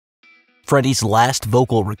Freddie's last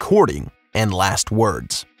vocal recording and last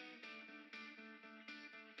words.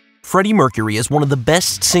 Freddie Mercury is one of the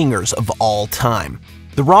best singers of all time.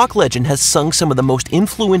 The rock legend has sung some of the most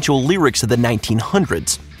influential lyrics of the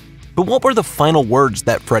 1900s. But what were the final words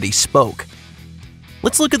that Freddie spoke?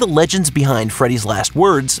 Let's look at the legends behind Freddie's last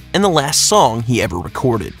words and the last song he ever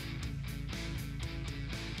recorded.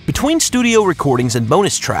 Between studio recordings and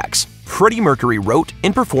bonus tracks, Freddie Mercury wrote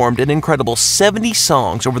and performed an incredible 70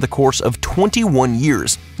 songs over the course of 21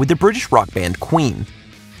 years with the British rock band Queen.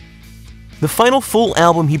 The final full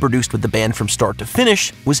album he produced with the band from start to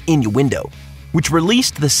finish was Innuendo, which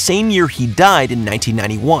released the same year he died in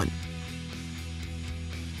 1991.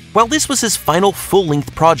 While this was his final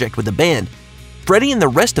full-length project with the band, Freddie and the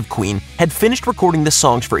rest of Queen had finished recording the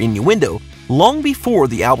songs for Innuendo long before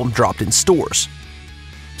the album dropped in stores.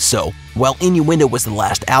 So, while Innuendo was the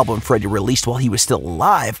last album Freddie released while he was still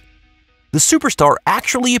alive, the superstar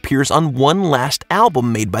actually appears on one last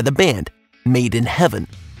album made by the band, Made in Heaven,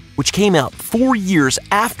 which came out 4 years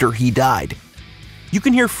after he died. You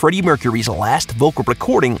can hear Freddie Mercury's last vocal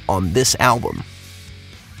recording on this album.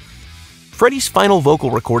 Freddie's final vocal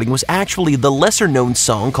recording was actually the lesser-known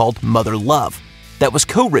song called Mother Love that was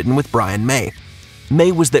co-written with Brian May.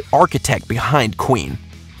 May was the architect behind Queen.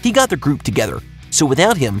 He got the group together, so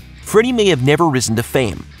without him, Freddie may have never risen to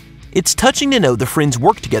fame. It's touching to know the friends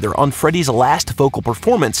worked together on Freddie's last vocal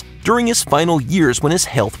performance during his final years when his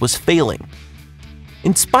health was failing.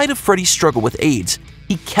 In spite of Freddie's struggle with AIDS,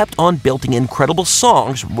 he kept on belting incredible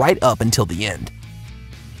songs right up until the end.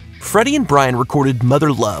 Freddie and Brian recorded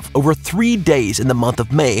Mother Love over 3 days in the month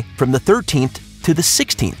of May from the 13th to the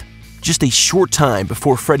 16th, just a short time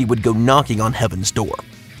before Freddie would go knocking on heaven's door.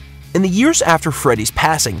 In the years after Freddie's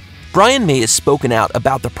passing, Brian May has spoken out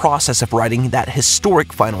about the process of writing that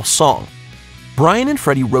historic final song. Brian and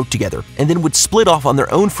Freddie wrote together and then would split off on their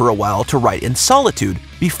own for a while to write in solitude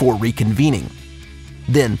before reconvening.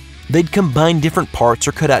 Then, they'd combine different parts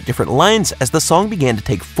or cut out different lines as the song began to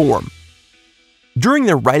take form. During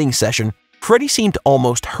their writing session, Freddie seemed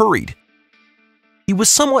almost hurried. He was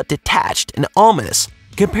somewhat detached and ominous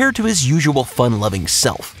compared to his usual fun-loving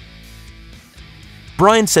self.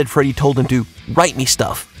 Brian said Freddie told him to write me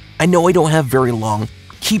stuff. I know I don't have very long.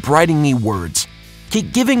 Keep writing me words.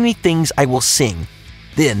 Keep giving me things I will sing.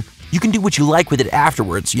 Then, you can do what you like with it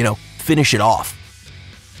afterwards, finish it off.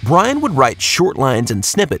 Brian would write short lines and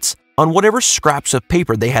snippets on whatever scraps of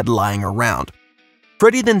paper they had lying around.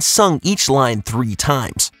 Freddie then sung each line 3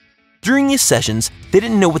 times. During these sessions, they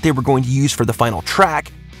didn't know what they were going to use for the final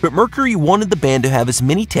track, but Mercury wanted the band to have as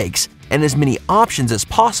many takes and as many options as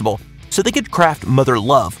possible so they could craft Mother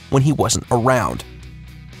Love when he wasn't around.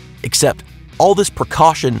 Except, all this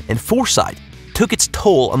precaution and foresight took its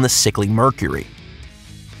toll on the sickly Mercury.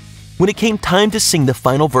 When it came time to sing the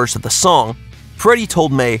final verse of the song, Freddie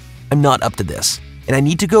told May, "I'm not up to this, and I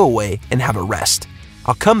need to go away and have a rest.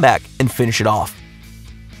 I'll come back and finish it off."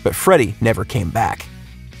 But Freddie never came back.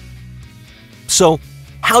 So,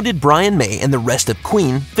 how did Brian May and the rest of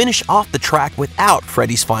Queen finish off the track without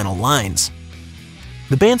Freddie's final lines?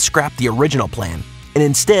 The band scrapped the original plan, and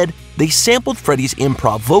instead, they sampled Freddie's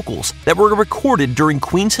improv vocals that were recorded during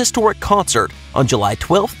Queen's historic concert on July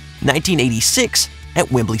 12, 1986 at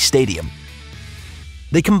Wembley Stadium.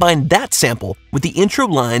 They combined that sample with the intro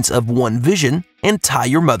lines of One Vision and Tie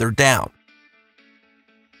Your Mother Down.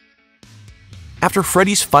 After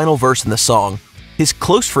Freddie's final verse in the song, his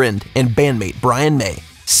close friend and bandmate Brian May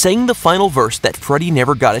sang the final verse that Freddie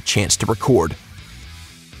never got a chance to record.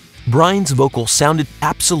 Brian's vocal sounded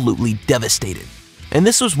absolutely devastated, and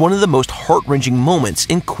this was one of the most heart-wrenching moments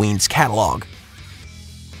in Queen's catalog.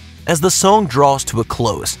 As the song draws to a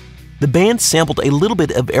close, the band sampled a little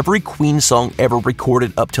bit of every Queen song ever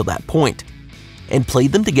recorded up till that point, and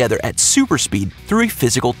played them together at super speed through a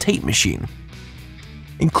physical tape machine.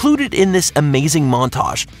 Included in this amazing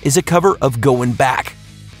montage is a cover of Goin' Back.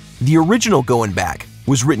 The original Goin' Back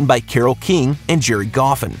was written by Carole King and Jerry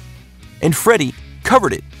Goffin, and Freddie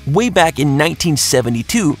covered it way back in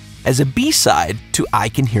 1972 as a B-side to I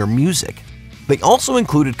Can Hear Music. They also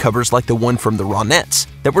included covers like the one from the Ronettes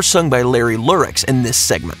that were sung by Larry Lyrics in this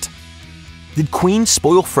segment. Did Queen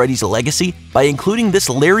spoil Freddie's legacy by including this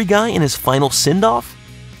Larry guy in his final send-off?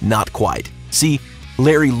 Not quite. See,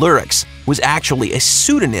 Larry Lyrics was actually a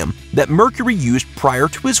pseudonym that Mercury used prior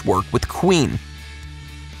to his work with Queen.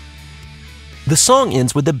 The song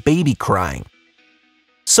ends with a baby crying.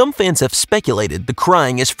 Some fans have speculated the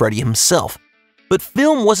crying is Freddie himself, but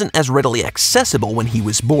film wasn't as readily accessible when he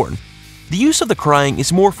was born. The use of the crying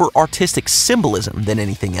is more for artistic symbolism than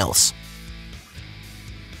anything else.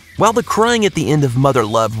 While the crying at the end of Mother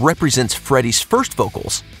Love represents Freddie's first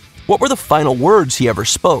vocals, What were the final words he ever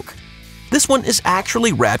spoke? This one is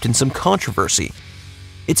actually wrapped in some controversy.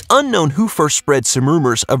 It's unknown who first spread some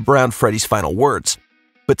rumors around Freddie's final words,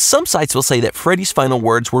 but some sites will say that Freddie's final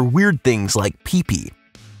words were weird things like pee-pee.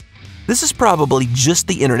 This is probably just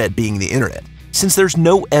the internet being the internet, since there's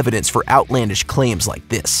no evidence for outlandish claims like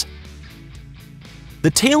this.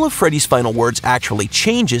 The tale of Freddie's final words actually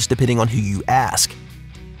changes depending on who you ask.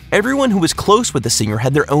 Everyone who was close with the singer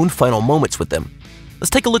had their own final moments with them. Let's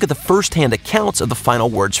take a look at the first-hand accounts of the final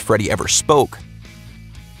words Freddie ever spoke.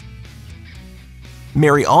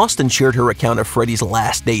 Mary Austin shared her account of Freddie's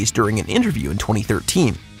last days during an interview in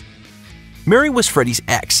 2013. Mary was Freddie's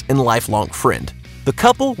ex and lifelong friend. The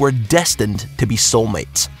couple were destined to be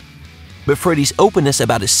soulmates. But Freddie's openness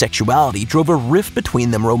about his sexuality drove a rift between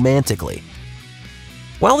them romantically.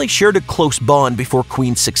 While they shared a close bond before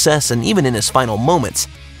Queen's success and even in his final moments,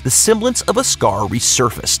 the semblance of a scar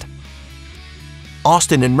resurfaced.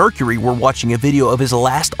 Austin and Mercury were watching a video of his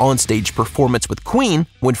last onstage performance with Queen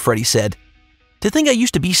when Freddie said, "To think I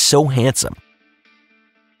used to be so handsome."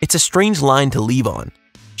 It's a strange line to leave on.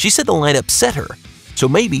 She said the line upset her, so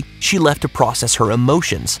maybe she left to process her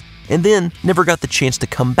emotions and then never got the chance to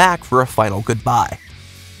come back for a final goodbye.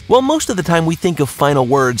 Well, most of the time we think of final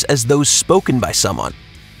words as those spoken by someone.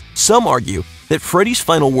 Some argue that Freddie's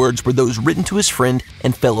final words were those written to his friend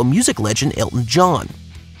and fellow music legend Elton John.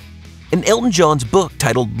 In Elton John's book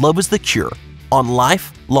titled Love is the Cure, on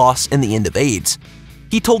life, loss, and the end of AIDS,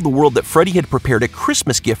 he told the world that Freddie had prepared a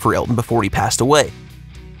Christmas gift for Elton before he passed away.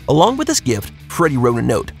 Along with this gift, Freddie wrote a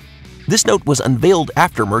note. This note was unveiled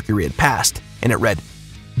after Mercury had passed, and it read,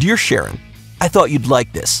 "Dear Sharon, I thought you'd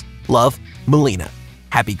like this. Love, Melina.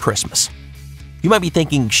 Happy Christmas." You might be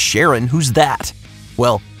thinking, Sharon, who's that?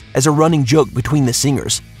 Well, as a running joke between the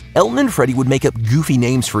singers, Elton and Freddie would make up goofy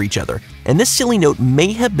names for each other, and this silly note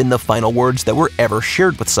may have been the final words that were ever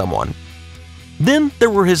shared with someone. Then there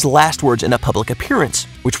were his last words in a public appearance,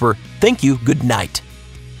 which were, "Thank you, good night."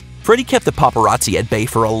 Freddie kept the paparazzi at bay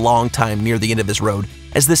for a long time near the end of his road,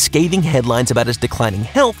 as the scathing headlines about his declining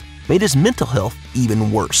health made his mental health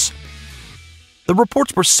even worse. The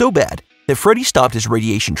reports were so bad that Freddie stopped his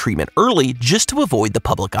radiation treatment early just to avoid the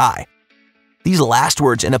public eye. These last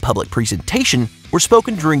words in a public presentation were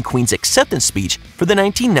spoken during Queen's acceptance speech for the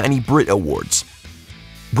 1990 Brit Awards.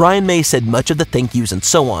 Brian May said much of the thank yous and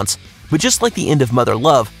so ons, but just like the end of Mother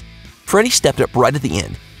Love, Freddie stepped up right at the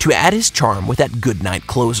end to add his charm with that goodnight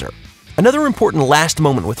closer. Another important last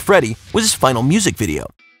moment with Freddie was his final music video.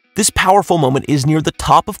 This powerful moment is near the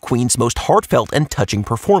top of Queen's most heartfelt and touching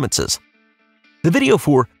performances. The video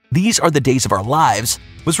for "These Are the Days of Our Lives"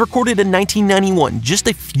 was recorded in 1991, just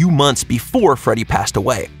a few months before Freddie passed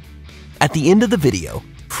away. At the end of the video,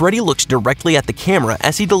 Freddie looks directly at the camera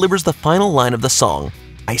as he delivers the final line of the song,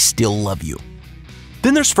 "I Still Love You."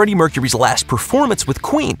 Then there's Freddie Mercury's last performance with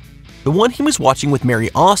Queen, the one he was watching with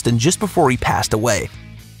Mary Austin just before he passed away.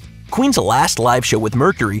 Queen's last live show with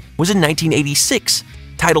Mercury was in 1986,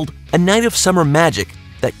 titled "A Night of Summer Magic,"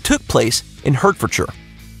 that took place in Hertfordshire.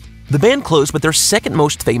 The band closed with their second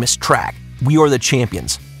most famous track, "We Are the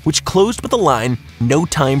Champions," which closed with the line, "No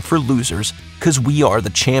time for losers, 'cause we are the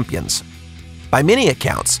champions." By many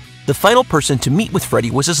accounts, the final person to meet with Freddie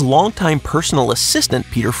was his longtime personal assistant,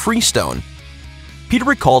 Peter Freestone. Peter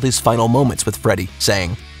recalled his final moments with Freddie,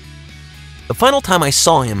 saying, "The final time I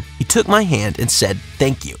saw him, he took my hand and said,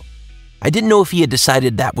 'Thank you.' I didn't know if he had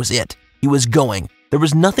decided that was it. He was going. There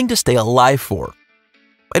was nothing to stay alive for.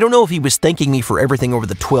 I don't know if he was thanking me for everything over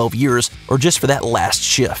the 12 years or just for that last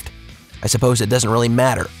shift. I suppose it doesn't really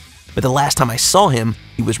matter, but the last time I saw him,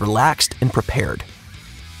 he was relaxed and prepared."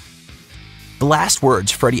 The last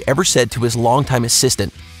words Freddie ever said to his longtime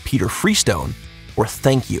assistant, Peter Freestone, were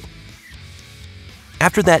 "thank you."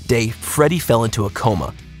 After that day, Freddie fell into a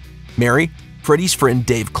coma. Mary, Freddie's friend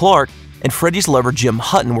Dave Clark, and Freddie's lover Jim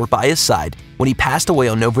Hutton were by his side when he passed away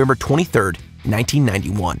on November 23,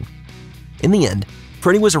 1991. In the end,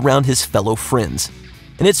 Freddie was around his fellow friends,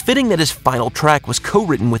 and it's fitting that his final track was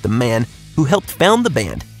co-written with the man who helped found the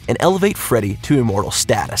band and elevate Freddie to immortal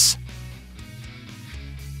status.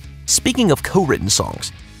 Speaking of co-written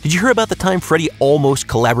songs, did you hear about the time Freddie almost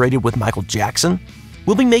collaborated with Michael Jackson?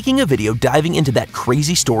 We'll be making a video diving into that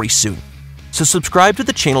crazy story soon, so subscribe to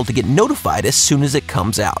the channel to get notified as soon as it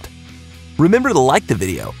comes out. Remember to like the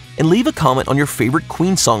video and leave a comment on your favorite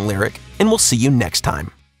Queen song lyric, and we'll see you next time.